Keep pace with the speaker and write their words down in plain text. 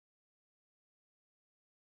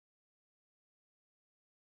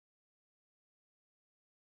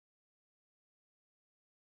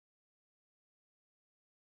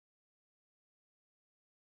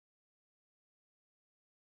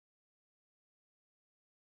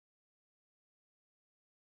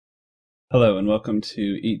Hello and welcome to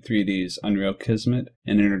Eat 3D's Unreal Kismet,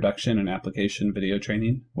 an introduction and application video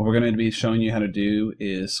training. What we're going to be showing you how to do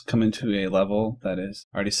is come into a level that is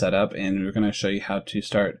already set up, and we're going to show you how to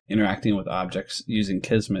start interacting with objects using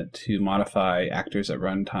Kismet to modify actors at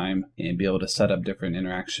runtime and be able to set up different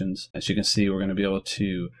interactions. As you can see, we're going to be able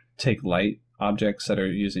to take light objects that are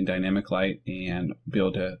using dynamic light and be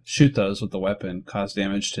able to shoot those with the weapon, cause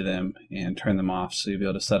damage to them, and turn them off. So you'll be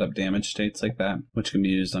able to set up damage states like that, which can be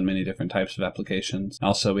used on many different types of applications.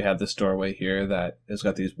 Also, we have this doorway here that has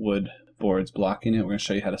got these wood boards blocking it. We're going to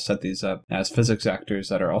show you how to set these up as physics actors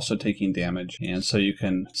that are also taking damage. And so you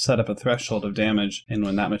can set up a threshold of damage, and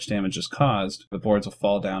when that much damage is caused, the boards will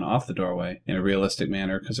fall down off the doorway in a realistic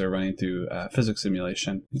manner because they're running through physics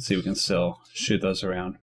simulation. You can see we can still shoot those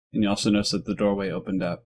around. And you also notice that the doorway opened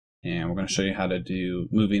up, and we're going to show you how to do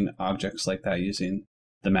moving objects like that using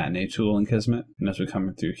the matinee tool in Kismet. And as we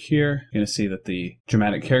come through here, you're going to see that the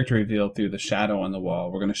dramatic character reveal through the shadow on the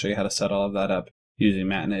wall. We're going to show you how to set all of that up using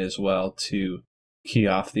matinee as well to key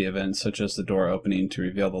off the events such as the door opening to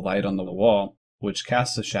reveal the light on the wall, which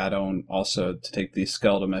casts a shadow, and also to take the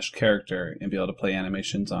skeletal mesh character and be able to play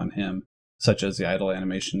animations on him, such as the idle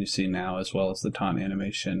animation you see now, as well as the taunt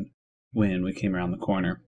animation when we came around the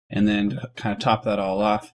corner. And then to kind of top that all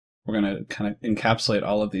off, we're going to kind of encapsulate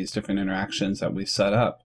all of these different interactions that we set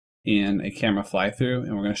up in a camera fly-through.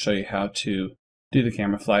 And we're going to show you how to do the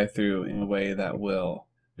camera fly-through in a way that will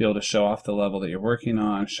be able to show off the level that you're working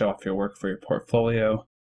on, show off your work for your portfolio.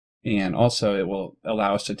 And also it will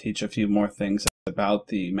allow us to teach a few more things about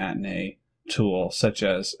the matinee tool, such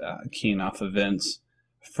as keying off events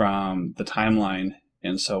from the timeline.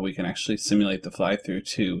 And so we can actually simulate the fly-through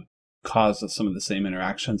to cause some of the same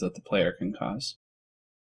interactions that the player can cause.